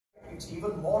it's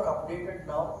even more updated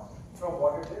now from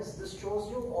what it is. This shows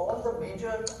you all the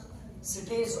major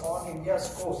cities on India's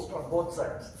coast on both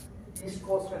sides, east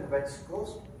coast and west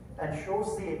coast, and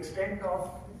shows the extent of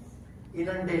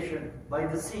inundation by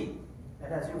the sea.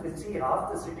 And as you can see,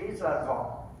 half the cities are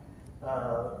gone.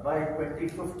 By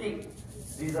 2050,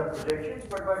 these are projections,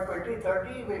 but by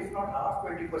 2030, if not half,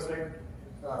 20%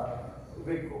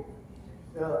 will go.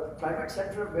 The Climate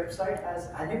Central website has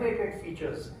animated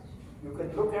features. You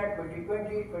can look at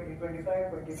 2020,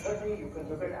 2025, 2030, you can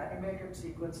look at animated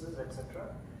sequences, etc.,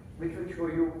 which will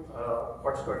show you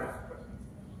what's going to happen.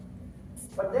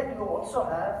 But then you also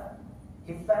have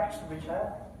impacts which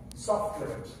have soft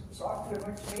limits. Soft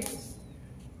limits means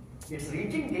it's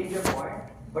reaching danger point,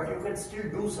 but you can still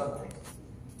do something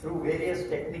through various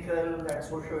technical and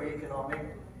socio-economic,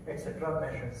 etc.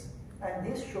 measures. And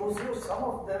this shows you some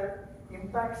of the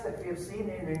impacts that we have seen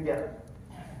in India.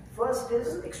 First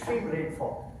is extreme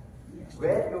rainfall,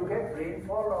 where you get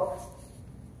rainfall of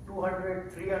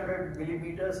 200, 300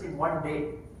 millimeters in one day,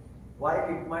 while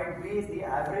it might be the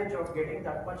average of getting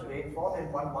that much rainfall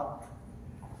in 1 month.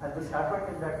 And this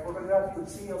happened in that photograph you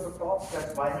see on the top,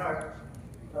 that's Wayanad,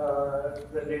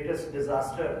 the latest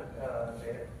disaster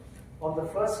there. On the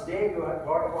first day, you have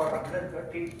got about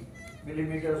 130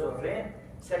 millimeters of rain.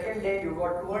 Second day, you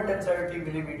got 270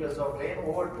 millimeters of rain.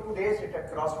 Over 2 days, it had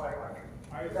crossed 500.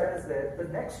 That is there. The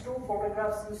next two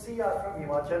photographs you see are from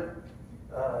Himachal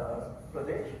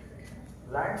Pradesh.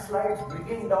 Landslides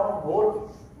bringing down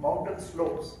whole mountain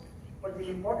slopes. But the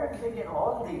important thing in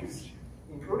all these,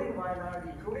 including Wayanad,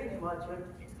 including Himachal,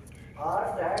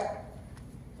 are that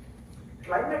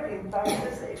climate impact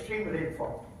is extreme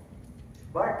rainfall.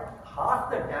 But half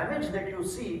the damage that you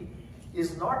see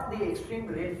is not the extreme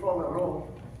rainfall alone.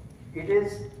 It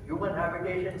is human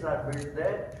habitations are built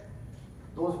there.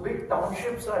 Those big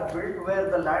townships are built where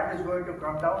the land is going to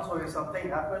come down, so if something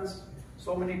happens,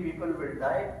 so many people will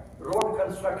die. Road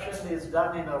construction is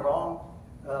done in a wrong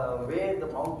way. The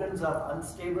mountains are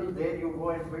unstable. There you go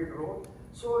and build road.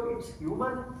 So it's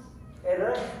human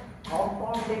error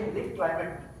compounding the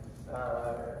climate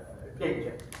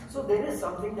danger. So there is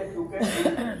something that you can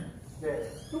do there.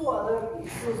 Two other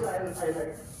issues I will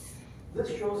highlight. This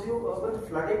shows you urban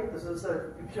flooding. This is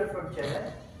a picture from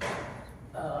Chennai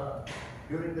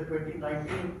during the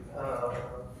 2019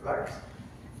 floods.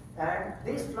 And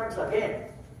these floods again,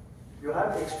 you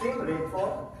have extreme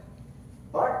rainfall,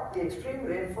 but the extreme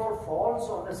rainfall falls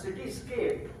on a city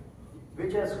scale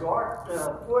which has got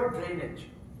poor drainage.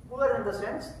 Poor in the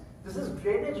sense, this is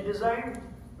drainage designed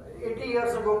 80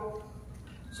 years ago.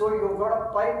 So you've got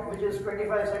a pipe which is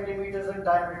 25 centimeters in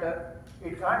diameter.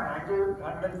 It can't handle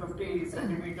 150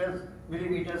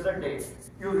 millimeters a day.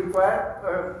 You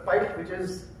require a pipe which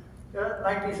is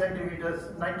 90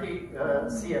 centimeters, 90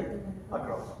 cm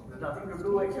across. There's nothing to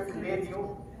do except lay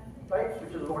new pipes,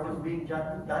 which is what is being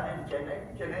done in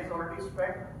Chennai. Chennai has already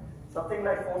spent something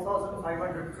like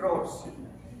 4,500 crores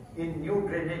in new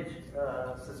drainage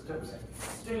systems.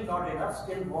 Still not enough,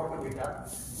 still more to be done.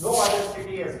 No other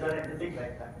city has done anything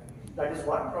like that. That is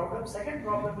one problem. Second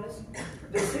problem is,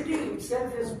 the city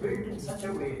itself is built in such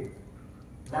a way,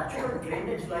 natural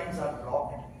drainage lines are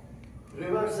blocked.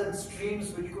 Rivers and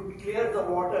streams which could clear the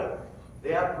water,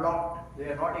 they are blocked. They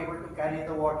are not able to carry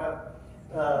the water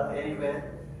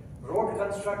anywhere. Road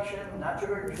construction,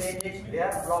 natural drainage, they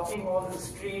are blocking all the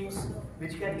streams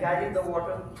which can carry the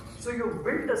water. So you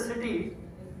build a city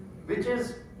which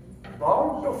is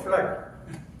bound to flood.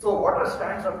 So water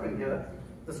stands up in here.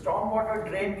 The stormwater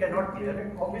drain cannot clear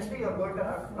it. Obviously you are going to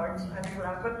have floods, and it will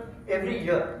happen every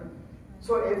year.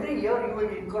 So every year you will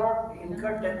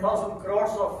incur 10,000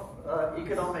 crores of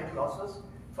economic losses.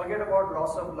 Forget about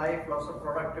loss of life, loss of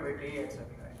productivity, etc.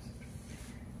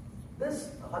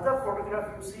 This other photograph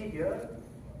you see here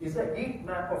is a heat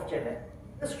map of Chennai.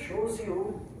 This shows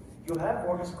you have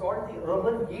what is called the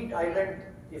urban heat island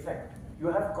effect. You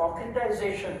have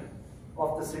concretization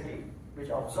of the city, which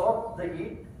absorbs the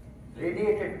heat,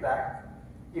 radiate it back.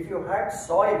 If you had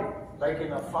soil, like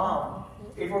in a farm,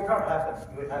 it would not happen.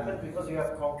 It would happen because you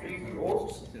have concrete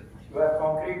roads, you have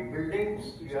concrete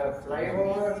buildings, you have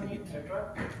flyovers,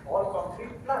 etc. All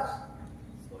concrete, plus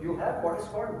you have what is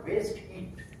called waste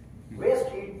heat. Waste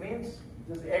heat means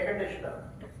this air conditioner.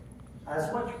 As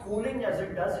much cooling as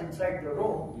it does inside the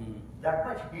room, that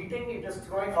much heating it is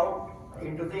throwing out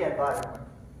into the environment.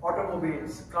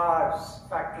 Automobiles, cars,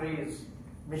 factories,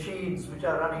 machines which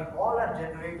are running, all are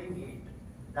generating heat.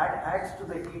 That adds to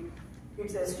the heat.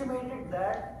 It's estimated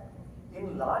that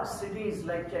in large cities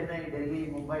like Chennai, Delhi,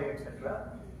 Mumbai,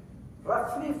 etc.,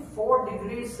 roughly 4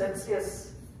 degrees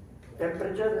Celsius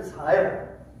temperature is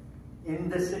higher in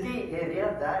the city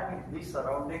area than in the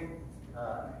surrounding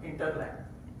hinterland.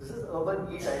 This is urban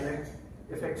heat island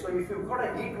effect. So if you've got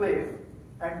a heat wave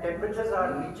and temperatures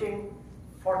are reaching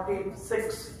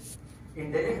 46,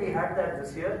 in Delhi we had that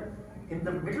this year. In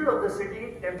the middle of the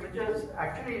city, temperatures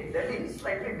actually in Delhi is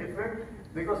slightly different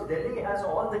because Delhi has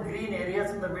all the green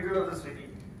areas in the middle of the city,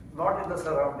 not in the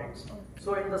surroundings.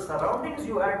 So in the surroundings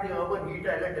you had the urban heat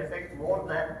island effect more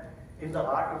than in the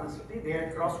heart of the city. They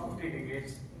had crossed 50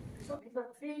 degrees. So these are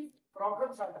three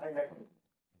problems are highlighted.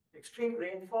 Extreme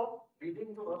rainfall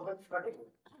leading to urban flooding,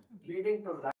 leading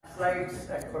to landslides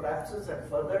and collapses and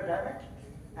further damage,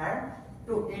 and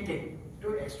to heating,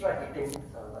 to extra heating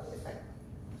effect.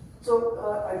 So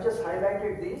I just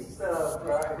highlighted these.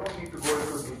 I don't need to go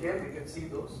into detail. We can see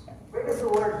those. Where does the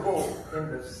world go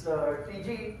in this?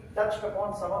 TG touched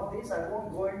upon some of these. I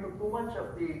won't go into too much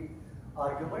of the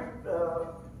argument.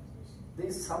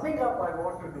 The summing up I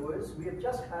want to do is we have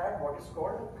just had what is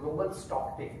called a global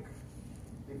stocktake.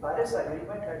 The Paris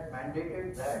Agreement had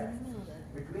mandated that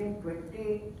between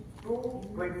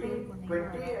 2020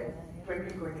 and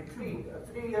 2023, a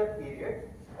 3-year period,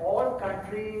 all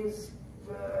countries,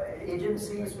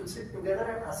 agencies will sit together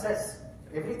and assess.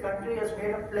 Every country has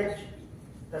made a pledge.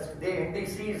 That's the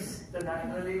NDCs, the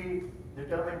nationally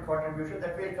determined contribution,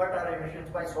 that will cut our emissions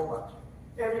by so much.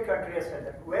 Every country has said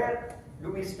that. Where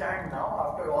do we stand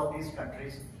now after all these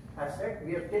countries have said?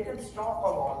 We have taken stock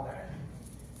of all that.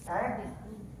 And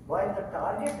while the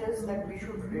target is that we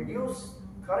should reduce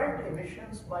current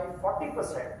emissions by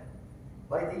 40%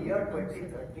 by the year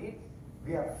 2030,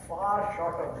 we are far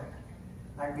short of that.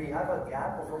 And we have a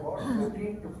gap of about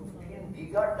 14 to 15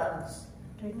 gigatons,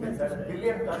 that's a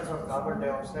billion tons of carbon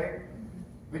dioxide,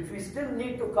 which we still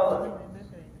need to cover,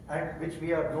 and which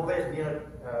we are nowhere near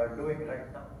doing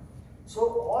right now. So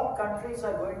all countries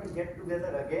are going to get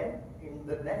together again in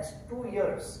the next 2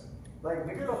 years. By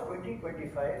middle of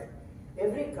 2025,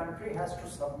 every country has to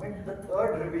submit the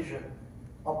 3rd revision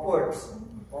upwards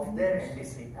of their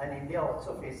NDC, and India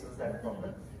also faces that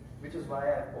problem, which is why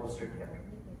I posed it here.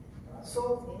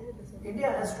 So India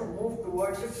has to move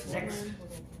towards its next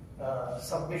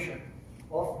submission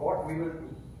of what we will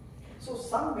do. So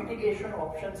some mitigation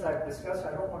options I've discussed.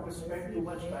 I don't want to spend too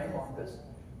much time on this.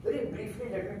 Very briefly,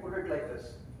 let me put it like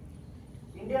this.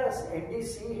 India's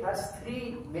NDC has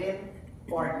 3 main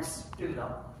points till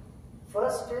now.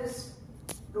 First is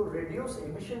to reduce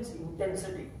emissions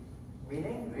intensity,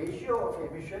 meaning ratio of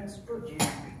emissions to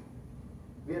GDP.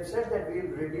 We have said that we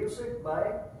will reduce it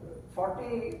by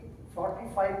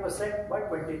 45% by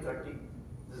 2030.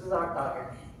 This is our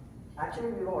target.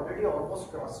 Actually, we've already almost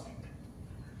crossed it.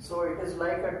 So it is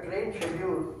like a train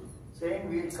schedule saying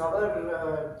we'll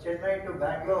cover Chennai to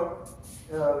Bangalore,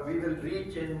 we will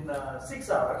reach in 6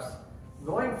 hours,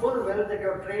 knowing full well that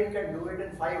your train can do it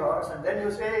in 5 hours, and then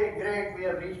you say, great, we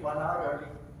have reached 1 hour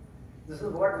early. This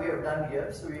is what we have done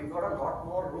here. So we've got a lot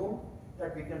more room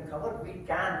that we can cover. We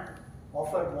can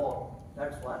offer more.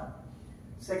 That's one.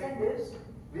 Second is,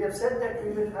 we have said that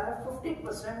we will have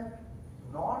 50%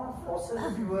 non-fossil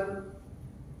fuel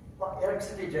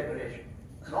electricity generation.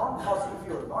 Non-fossil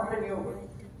fuel, not renewable.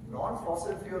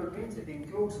 Non-fossil fuel means it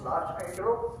includes large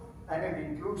hydro and it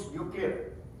includes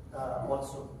nuclear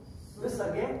also. This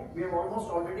again, we have almost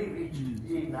already reached.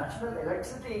 The National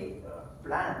Electricity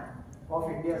Plan of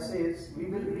India says we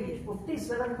will reach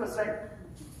 57%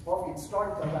 of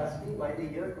installed capacity by the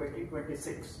year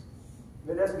 2026.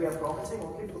 Whereas we are promising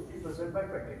only 50% by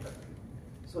 2030.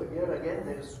 So here again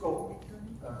there is scope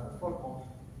for more.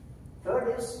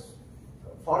 Third is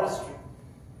forestry.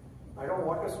 I don't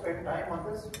want to spend time on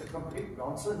this. It's a complete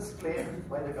nonsense claim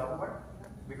by the government,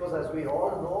 because as we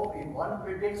all know, in one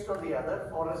pretext or the other,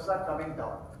 forests are coming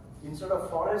down. Instead of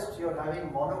forests, you're having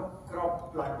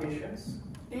monocrop plantations,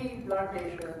 tea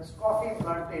plantations, coffee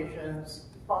plantations,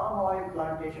 palm oil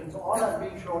plantations, all are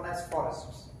being shown as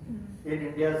forests in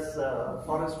India's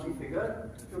forestry figure,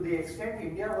 to the extent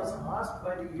India was asked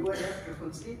by the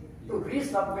UNFCCC to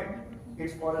resubmit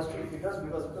its forestry figures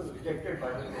because it was rejected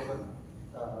by the global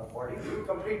body. It's a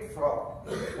complete fraud,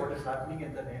 what is happening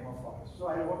in the name of forest. So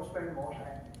I won't spend more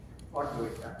time on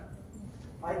doing that.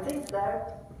 I think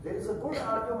that there is a good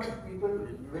argument people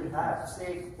will have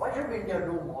saying, why should India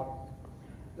do more?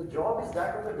 The job is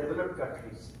that of the developed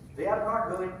countries. They are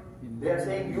not doing. They are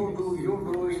saying you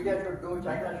do, India should do,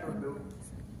 China should do.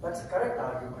 That's a correct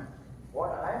argument.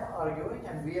 What I am arguing,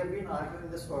 and we have been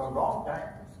arguing this for a long time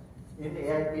in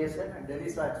AIPSN and Delhi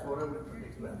Science Forum in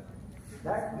particular,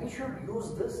 that we should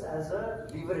use this as a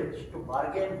leverage to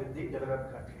bargain with the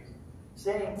developed countries,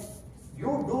 saying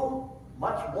you do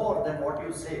much more than what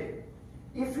you say.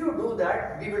 If you do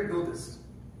that, we will do this.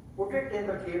 put it in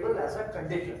the table as a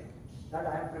condition that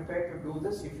I am prepared to do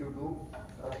this if you do.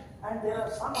 And there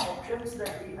are some options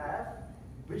that we have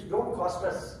which don't cost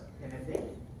us anything,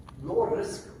 low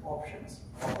risk options.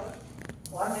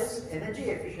 One is energy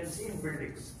efficiency in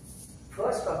buildings.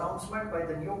 First announcement by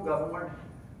the new government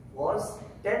was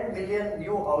 10 million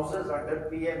new houses under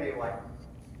PMAY.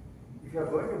 If you are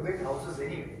going to build houses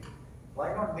anyway,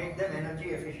 why not make them energy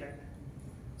efficient?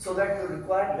 So that you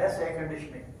require less air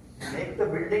conditioning. Make the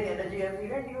building energy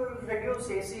efficient, you will reduce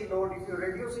AC load. If you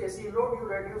reduce AC load, you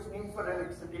reduce need for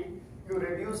electricity, you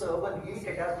reduce urban heat,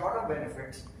 it has a lot of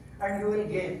benefits, and you will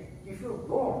gain. If you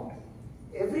don't,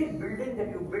 every building that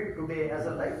you build today has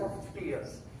a life of 50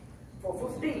 years. For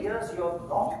 50 years, you have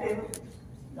locked in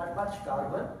that much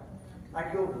carbon,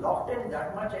 and you have locked in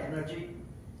that much energy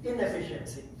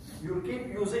inefficiency. You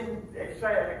keep using extra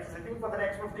electricity for the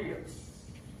next 50 years.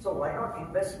 So why not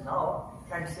invest now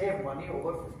and save money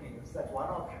over 50 years? That's one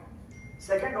option.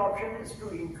 Second option is to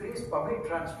increase public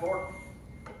transport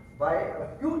by a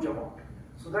huge amount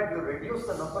so that you reduce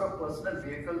the number of personal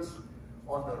vehicles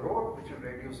on the road, which will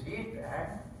reduce heat and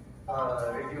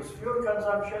reduce fuel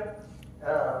consumption,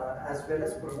 as well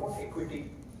as promote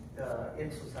equity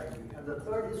in society. And the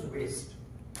third is waste.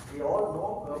 We all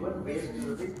know urban waste is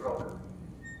a big problem.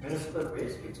 Municipal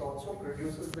waste, it also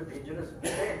produces the dangerous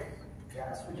methane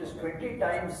gas, which is 20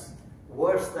 times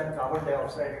worse than carbon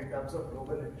dioxide in terms of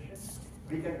global emissions.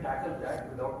 We can tackle that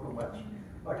without too much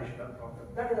additional problem.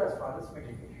 That is as far as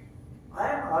mitigation. I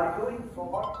am arguing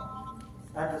for,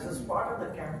 and this is part of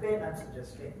the campaign I'm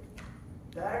suggesting,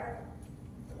 that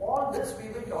all this we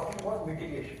will be talking about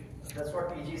mitigation. That's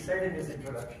what PG said in his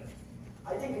introduction.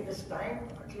 I think it is time,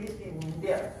 at least in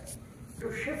India,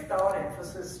 to shift our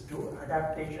emphasis to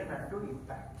adaptation and to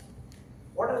impact.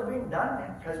 What has been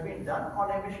done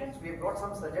on emissions. We've got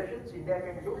some suggestions. India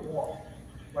can do more.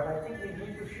 But I think we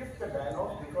need to shift the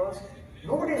dialogue because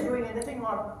nobody is doing anything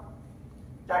on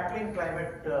tackling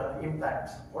climate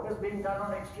impacts. What is being done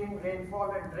on extreme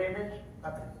rainfall and drainage?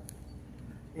 Nothing.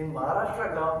 In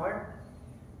Maharashtra government,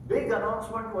 big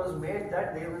announcement was made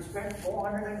that they will spend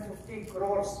 450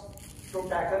 crores to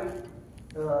tackle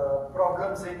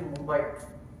problems in Mumbai.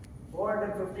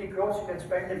 450 crores you can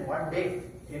spend in one day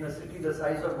in a city the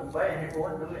size of Mumbai and it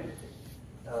won't do anything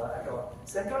at all.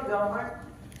 Central government,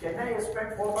 Chennai has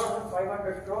spent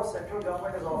 4,500 crores, central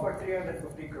government has offered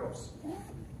 350 crores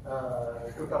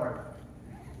to Tamil Nadu.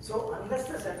 So unless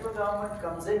the central government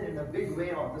comes in a big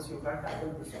way on this, you can't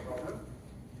tackle this problem.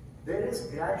 There is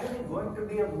gradually going to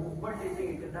be a movement in the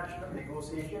international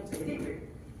negotiations anyway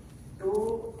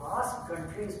to ask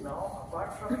countries now,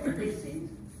 apart from NDCs,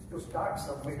 to start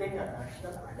submitting a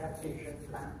national adaptation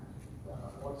plan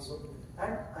also.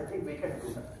 And I think we can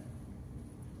do that.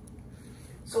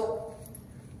 So,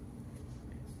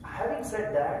 having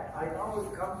said that, I now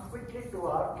will come quickly to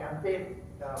our campaign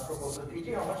proposal.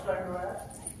 TG, how much time do I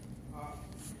have?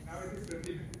 Now it is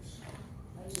 20 minutes.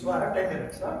 So I have 10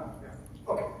 minutes, huh?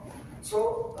 Yeah. Okay.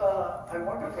 So I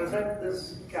want to present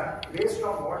this camp based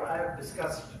on what I have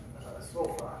discussed so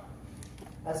far.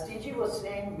 As TG was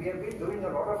saying, we have been doing a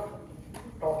lot of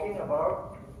talking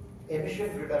about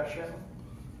emission reduction,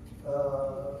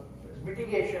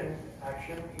 mitigation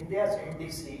action, India's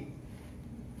NDC.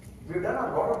 We've done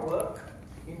a lot of work.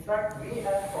 In fact, we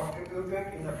have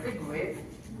contributed in a big way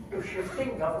to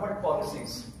shifting government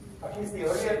policies, at least the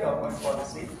earlier government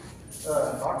policy,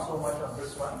 not so much on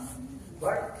this one,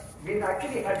 but we've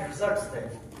actually had results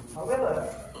there.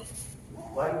 However,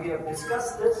 while we have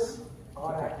discussed this,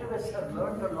 our activists have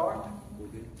learned a lot,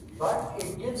 but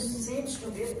it seems to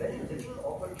be a very little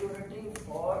opportunity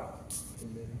for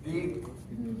the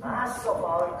mass of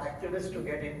our activists to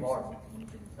get involved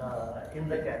in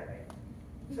the campaign.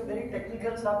 It's a very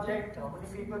technical subject. How many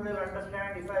people will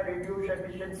understand if I reduce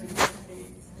emissions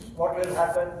intensity? What will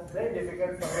happen? Very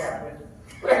difficult for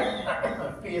the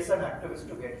AIPSN activists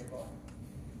to get involved.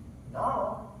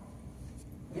 Now,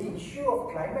 the issue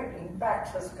of climate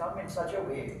impacts has come in such a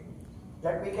way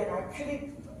that we can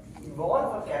actually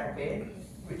evolve a campaign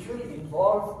which will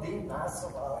involve the mass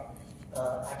of our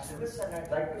activists, and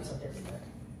I'd like to suggest that.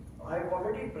 I've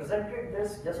already presented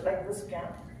this, just like this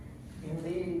camp, in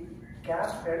the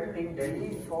camp held in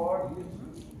Delhi for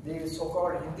the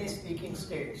so-called Hindi-speaking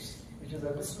states, which is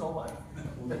a misnomer,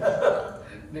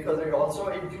 because it also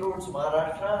includes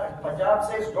Maharashtra, and Punjab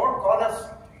says, don't call us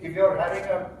if you're having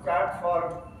a camp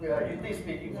for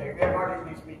Hindi-speaking states. We are not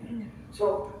Hindi-speaking.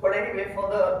 So, but anyway, for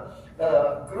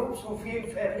the groups who feel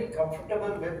fairly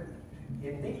comfortable with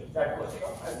Hindi, that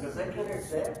workshop, I presented it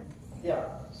there. Yeah,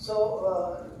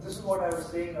 so this is what I was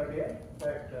saying earlier,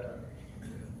 that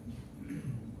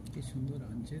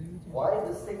why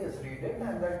this thing is needed,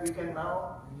 and that we can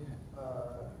now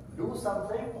do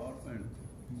something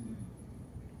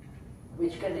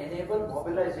which can enable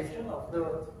mobilization of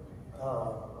the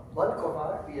bulk of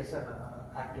our PSN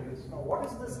activists. Now, what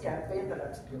is this campaign that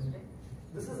I'm suggesting?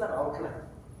 This is an outline.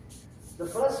 The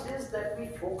first is that we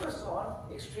focus on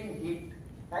extreme heat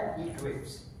and heat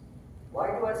waves. Why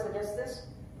do I suggest this?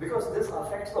 Because this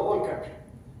affects the whole country.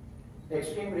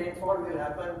 Extreme rainfall will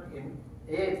happen in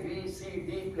A, B, C,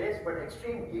 D place, but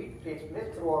extreme heat takes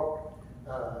place throughout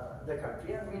the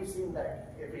country, and we've seen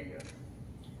that every year.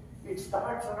 It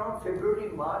starts around February,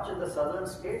 March in the southern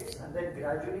states, and then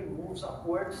gradually moves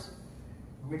upwards.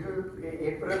 Middle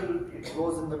April, it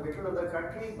goes in the middle of the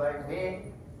country. By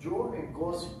May, June, it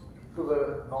goes to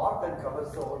the north and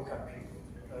covers the whole country.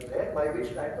 There, by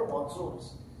which time the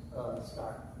monsoons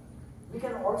start. We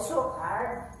can also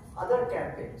add other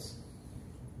campaigns.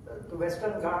 The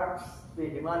Western Ghats, the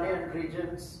Himalayan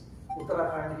regions,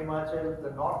 Uttarakhand, Himachal,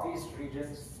 the northeast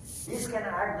regions, these can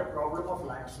add the problem of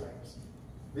landslides,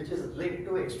 which is linked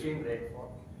to extreme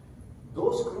rainfall.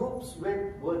 Those groups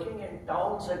working in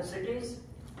towns and cities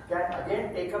can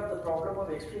again take up the problem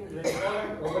of extreme rainfall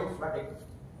and urban flooding,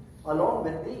 along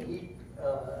with the heat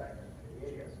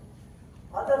areas.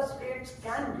 Other states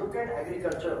can look at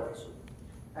agriculture also,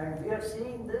 and we are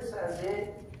seeing this as a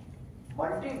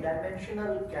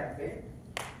multi-dimensional campaign.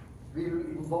 We will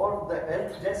involve the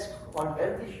health desk on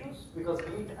health issues, because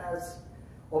heat has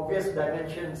obvious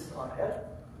dimensions on health.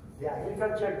 The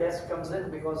agriculture desk comes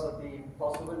in because of the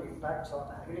possible impacts on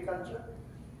agriculture.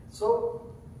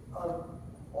 So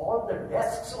all the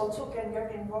desks also can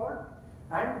get involved,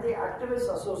 and the activists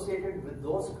associated with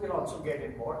those will also get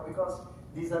involved, because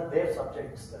these are their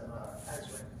subjects as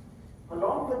well.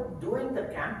 Along with doing the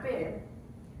campaign,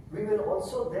 we will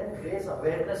also then raise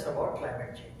awareness about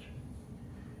climate change.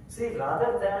 See,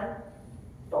 rather than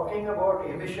talking about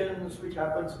emissions, which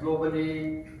happens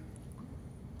globally,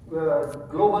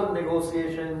 global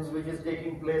negotiations, which is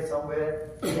taking place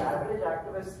somewhere, the average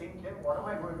activists think, hey, what am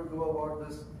I going to do about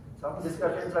this? Some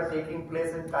discussions are taking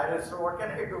place in Paris, so what can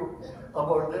I do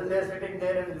about this? They're sitting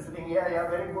there and listening, yeah,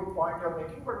 very good point you're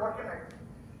making, but what can I do?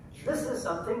 This is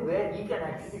something where he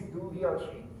or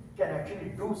she can actually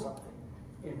do something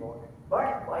involved.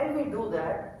 But while we do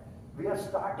that, we are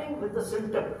starting with the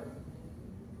symptom.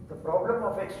 The problem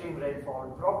of extreme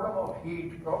rainfall, problem of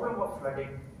heat, problem of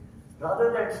flooding.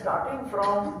 Rather than starting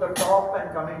from the top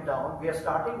and coming down, we are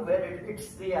starting where it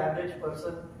hits the average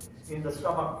person in the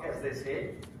stomach, as they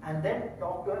say, and then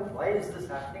talk to him, why is this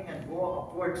happening, and go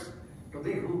upwards to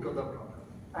the root of the problem.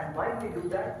 And while we do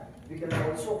that, we can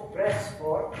also press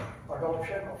for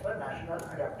adoption of a national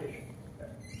adaptation.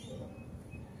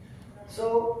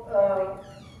 So,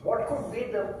 what could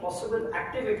be the possible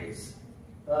activities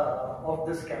of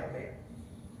this campaign?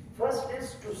 First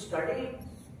is to study,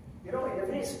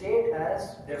 every state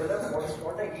has developed what is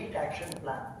called a heat action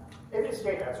plan. Every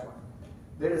state has one.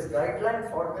 There is guideline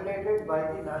formulated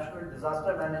by the National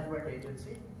Disaster Management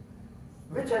Agency,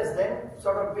 which has then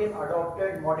sort of been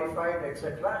adopted, modified,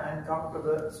 etc., and come to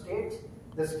the states.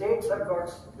 The states have got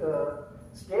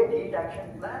state heat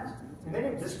action plans.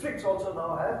 Many districts also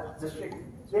now have district.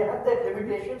 They have their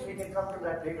limitations, we can come to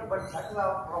that later, but that is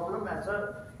our problem as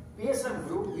a PSM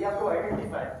group. We have to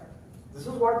identify. This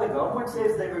is what the government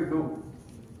says they will do.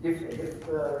 If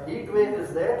heat wave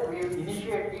is there, we will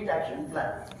initiate heat action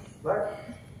plan. But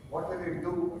what will it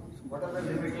do? What are the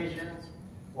limitations?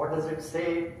 What does it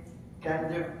say? Can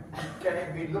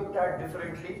it be looked at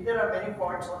differently? There are many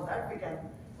points on that. We can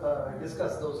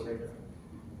discuss those later.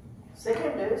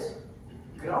 Second is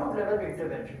ground level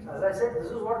interventions. As I said,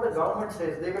 this is what the government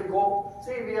says. They will go,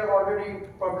 say we have already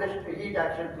published a heat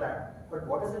action plan, but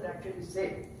what does it actually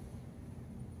say?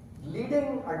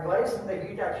 Leading advice in the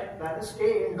heat action plan is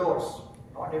stay indoors.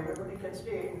 Not everybody can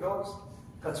stay indoors.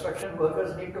 Construction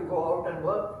workers need to go out and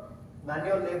work.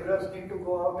 Manual laborers need to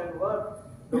go out and work.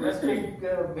 Domestic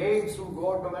maids who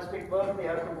go domestic work, they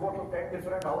have to go to 10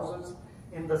 different houses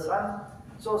in the sun.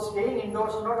 So staying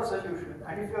indoors is not a solution.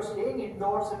 And if you're staying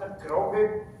indoors in a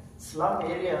crowded slum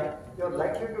area, you're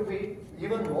likely to be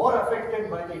even more affected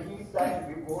by the heat than if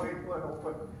you go into an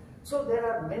open. So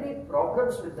there are many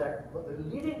problems with that. But the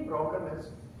leading problem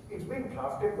is it's been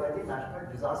drafted by the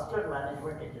National Disaster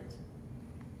Management Agency.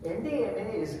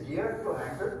 NDMA is geared to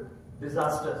handle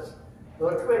disasters.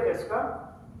 Earthquake has come,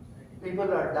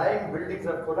 people are dying, buildings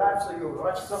are collapsed, so you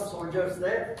rush some soldiers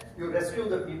there, you rescue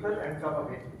the people and come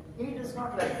away. Heat is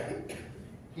not like that.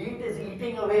 Heat is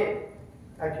eating away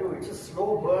at you. It's a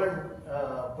slow burn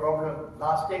problem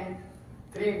lasting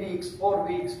 3 weeks, 4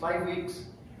 weeks, 5 weeks.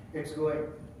 It's going.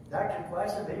 that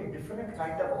requires a very different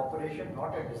kind of operation,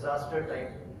 not a disaster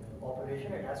type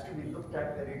operation. It has to be looked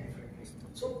at very differently.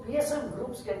 So PSM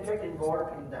groups can get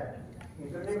involved in that.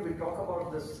 Internally, we'll talk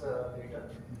about this later.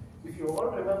 If you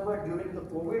all remember, during the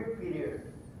COVID period,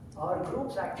 our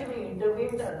groups actually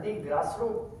intervened at the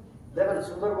grassroots level.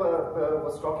 Sundar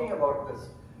was talking about this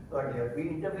earlier. We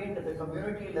intervened at the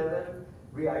community level.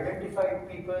 We identified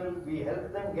people. We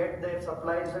helped them get their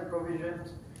supplies and provisions,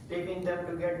 taking them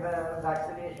to get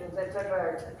vaccinations,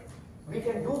 etc., etc. We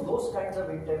can do those kinds of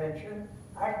intervention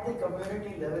at the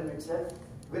community level itself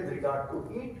with regard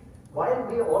to heat, while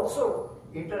we also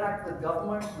interact with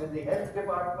government, with the health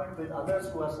department, with others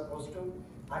who are supposed to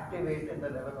activate in the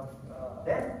level of,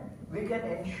 then we can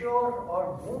ensure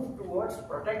or move towards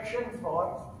protection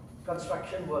for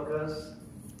construction workers,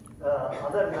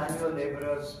 other manual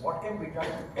laborers. What can be done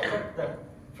to protect them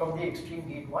from the extreme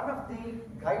heat? One of the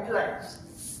guidelines,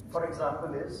 for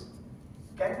example, is,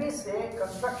 can we say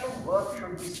construction work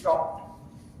should be stopped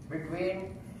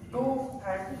between 2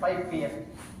 and 5 p.m.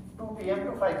 2 p.m.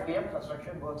 to 5 p.m.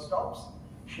 construction work stops.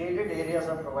 Shaded areas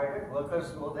are provided, workers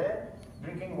go there,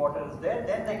 drinking water is there,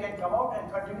 then they can come out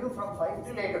and continue from 5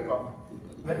 till 8 o'clock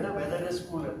when the weather is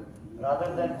cooler,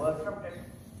 rather than work from 10.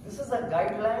 This is a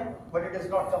guideline, but it is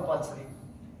not compulsory.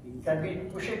 Can we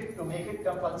push it to make it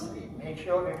compulsory, make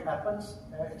sure it happens,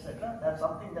 etc.? That's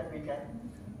something that we can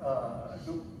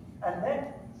do. And then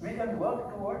we can work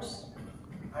towards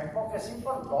advocacy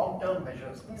for long-term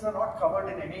measures. These are not covered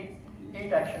in any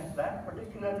heat action plan,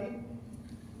 particularly.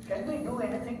 Can we do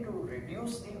anything to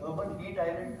reduce the urban heat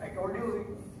island? I told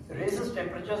you it raises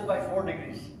temperatures by 4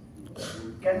 degrees.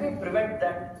 Can we prevent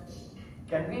that?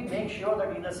 Can we make sure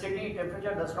that in a city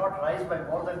temperature does not rise by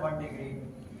more than 1 degree?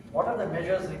 What are the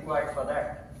measures required for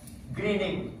that?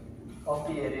 Greening of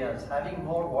the areas, having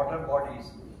more water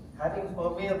bodies, having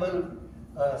permeable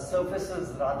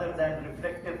surfaces rather than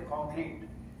reflective concrete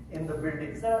in the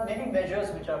buildings. There are many measures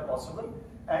which are possible,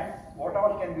 and what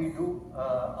all can we do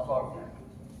about that?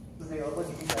 This is the urban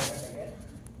heat island again.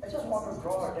 I just want to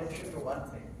draw attention to one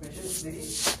thing, which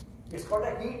is it's called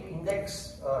a heat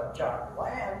index chart. Why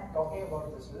I am talking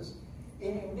about this is,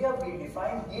 in India we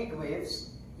define heat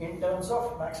waves in terms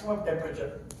of maximum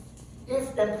temperature.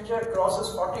 If temperature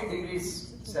crosses 40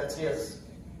 degrees Celsius,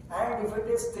 and if it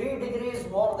is 3 degrees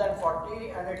more than 40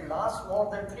 and it lasts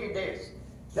more than 3 days,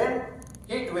 then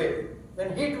heat wave.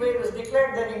 When heat wave is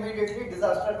declared, then immediately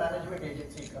disaster management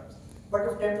agency comes. But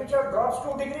if temperature drops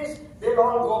 2 degrees, they'll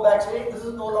all go back saying this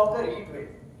is no longer heat wave.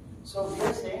 So we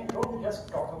are saying, don't just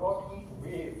talk about heat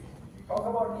wave, talk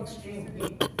about extreme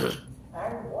heat.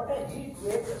 And what a heat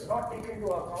wave does not take into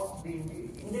account, the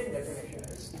Indian definition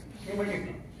is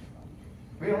humidity.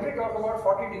 We only talk about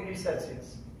 40 degrees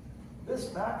Celsius.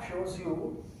 This map shows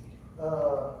you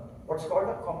what's called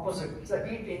a composite. It's a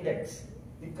heat index,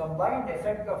 the combined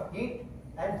effect of heat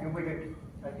and humidity.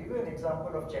 I'll give you an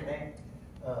example of Chennai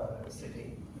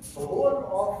city. The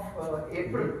whole of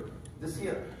April this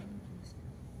year,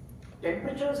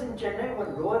 temperatures in Chennai were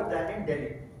lower than in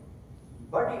Delhi.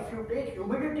 But if you take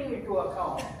humidity into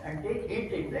account and take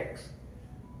heat index,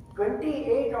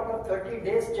 28 out of 30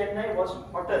 days Chennai was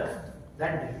hotter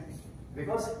than Delhi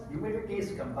because humidity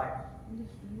is combined.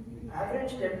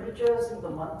 Average temperatures in the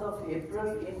month of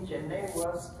April in Chennai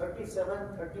was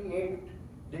 37-38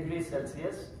 degrees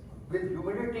Celsius with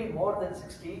humidity more than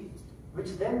 60,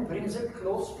 which then brings it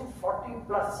close to 40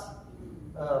 plus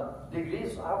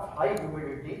degrees of high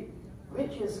humidity,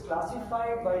 which is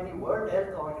classified by the World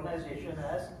Health Organization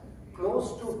as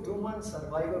close to human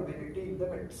survivability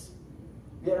limits.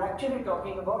 We are actually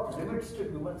talking about limits to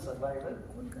human survival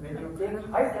when you take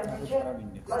high temperature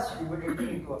plus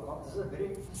humidity into account. This is a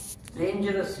very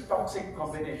dangerous, toxic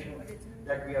combination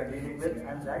that we are dealing with,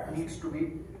 and that needs to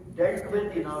be dealt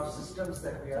with in our systems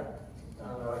that we are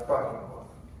talking about.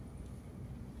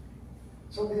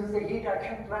 So this is the heat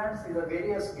action plans. These are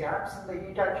various gaps in the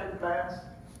heat action plans.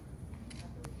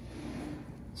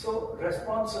 So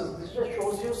responses, this just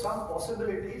shows you some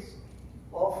possibilities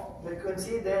of, you can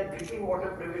see there, drinking water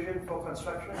provision for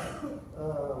construction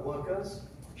workers,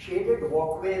 shaded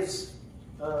walkways,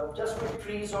 just with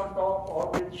trees on top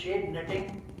or with shade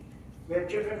netting, where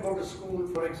children go to school,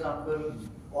 for example,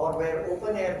 or where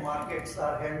open air markets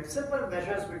are held. Simple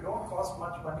measures which don't cost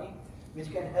much money,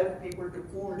 which can help people to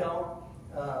cool down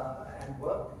and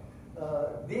work.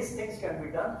 These things can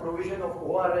be done. Provision of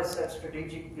ORS at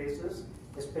strategic places,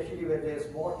 especially where there is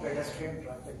more pedestrian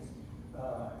traffic,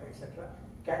 etc.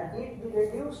 Can heat be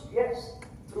reduced? Yes,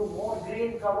 through more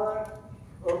green cover,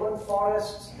 urban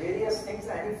forests, various things.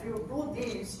 And if you do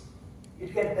these,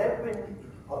 it can help in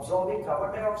absorbing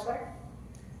carbon dioxide,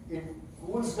 in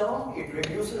cools down, it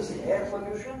reduces air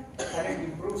pollution, and it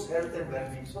improves health and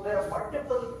well-being. So there are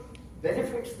multiple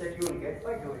benefits that you will get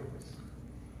by doing this.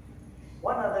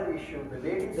 One other issue, the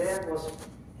lady there was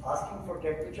asking for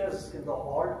temperatures in the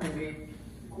hall to be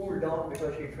cooled down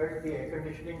because she felt the air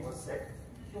conditioning was set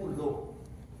too low.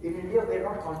 In India, we are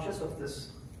not conscious of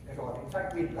this at all. In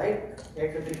fact, we like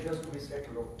air conditioners to be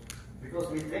set low because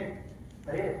we think,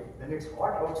 hey, when it's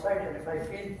hot outside and if I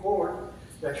feel cold,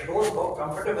 that shows how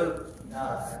comfortable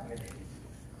I'm getting.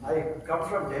 I come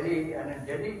from Delhi, and in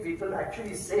Delhi, people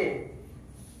actually say,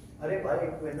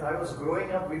 when I was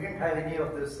growing up, we didn't have any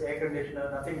of this air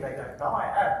conditioner, nothing like that. Now I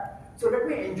have. So let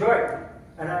me enjoy it.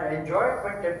 And I enjoy it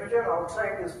when temperature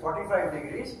outside is 45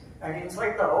 degrees, and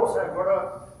inside the house, I've got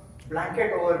a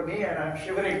blanket over me and I'm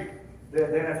shivering.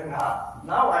 Then I think,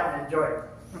 now I'm enjoying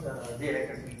the air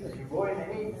conditioner. If you go in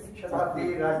any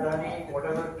Shatabdi, Rajdhani,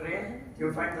 whatever train,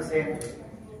 you'll find the same thing.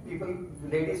 People,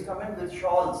 ladies come in with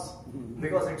shawls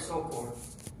because it's so cold.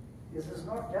 This is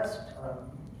not just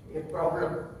a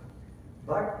problem,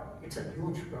 but it's a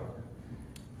huge problem.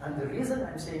 And the reason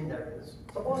I'm saying that is,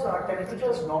 suppose our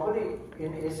temperatures normally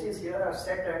in ACs here are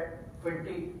set at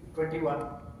 20, 21.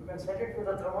 You can set it with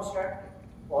a thermostat.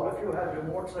 All of you have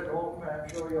remotes at home. I'm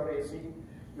sure your AC,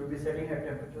 you'll be setting at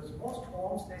temperatures. Most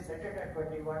homes, they set it at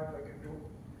 21, 22,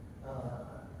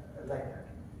 like that.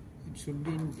 It should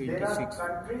be in 26. There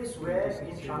are countries where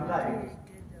in Shanghai,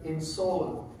 in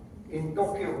Seoul, in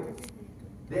Tokyo,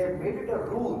 they have made it a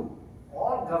rule.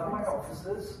 All government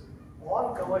offices,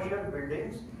 all commercial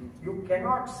buildings, you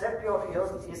cannot set your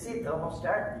AC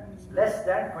thermostat less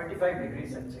than 25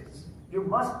 degrees Celsius. You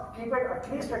must keep it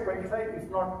at least at 25, if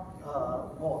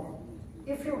not more.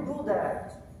 If you do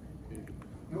that,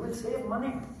 you will save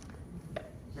money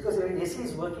because your AC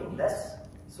is working less,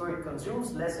 so it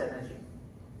consumes less energy.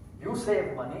 You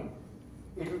save money,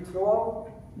 it will throw out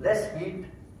less heat,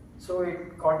 so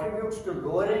it contributes to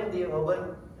lowering the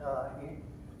urban heat.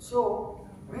 So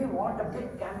we want a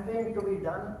big campaign to be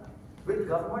done with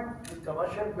government, with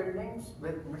commercial buildings,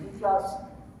 with middle class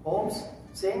homes,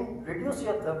 saying reduce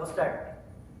your thermostat,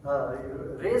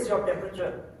 raise your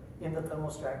temperature in the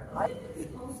thermostat.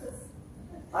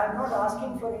 I am not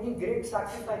asking for any great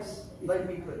sacrifice by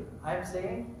people. I am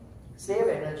saying save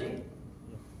energy,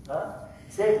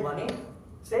 save money,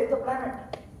 save the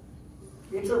planet.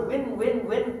 It's a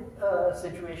win-win-win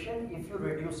situation if you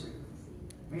reduce it.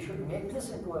 We should make this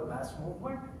into a mass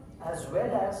movement as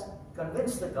well as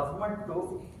convince the government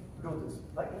to do this.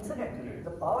 But incidentally,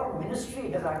 the Power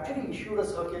Ministry has actually issued a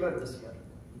circular this year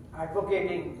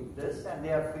advocating this, and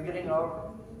they are figuring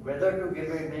out whether to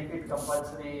make it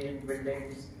compulsory in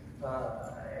buildings,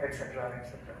 etc.,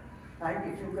 etc.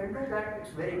 And if you can do that,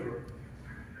 it's very good.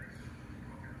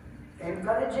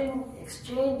 Encouraging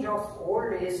exchange of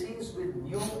old ACs with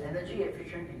new energy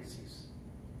efficient ACs.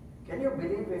 Can you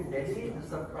believe in Delhi, this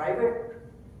is a private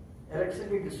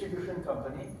electricity distribution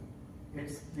company.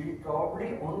 It's the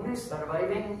probably only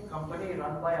surviving company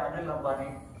run by Anil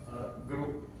Ambani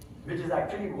group, which is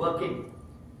actually working.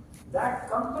 That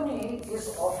company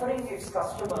is offering its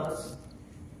customers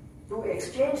to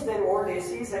exchange their old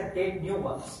ACs and take new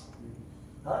ones,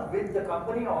 with the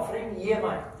company offering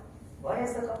EMI. Why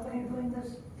is the company doing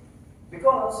this?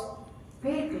 Because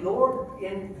peak load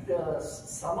in the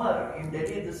summer in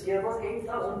Delhi this year was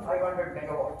 8,500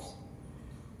 megawatts,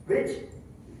 which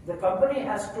the company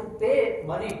has to pay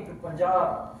money to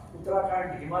Punjab,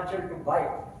 Uttarakhand, Himachal to buy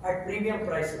at premium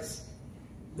prices.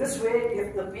 This way,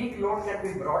 if the peak load can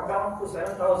be brought down to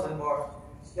 7,000 watts,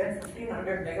 then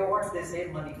 1,500 megawatts, they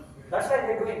save money. That's why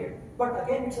they're doing it. But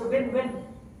again, it's a win-win.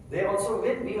 They also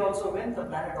win, we also win, the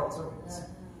planet also wins.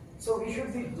 So we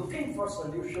should be looking for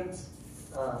solutions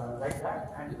like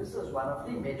that, and this is one of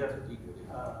the major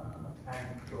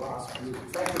and to ask.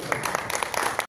 Thank you very much.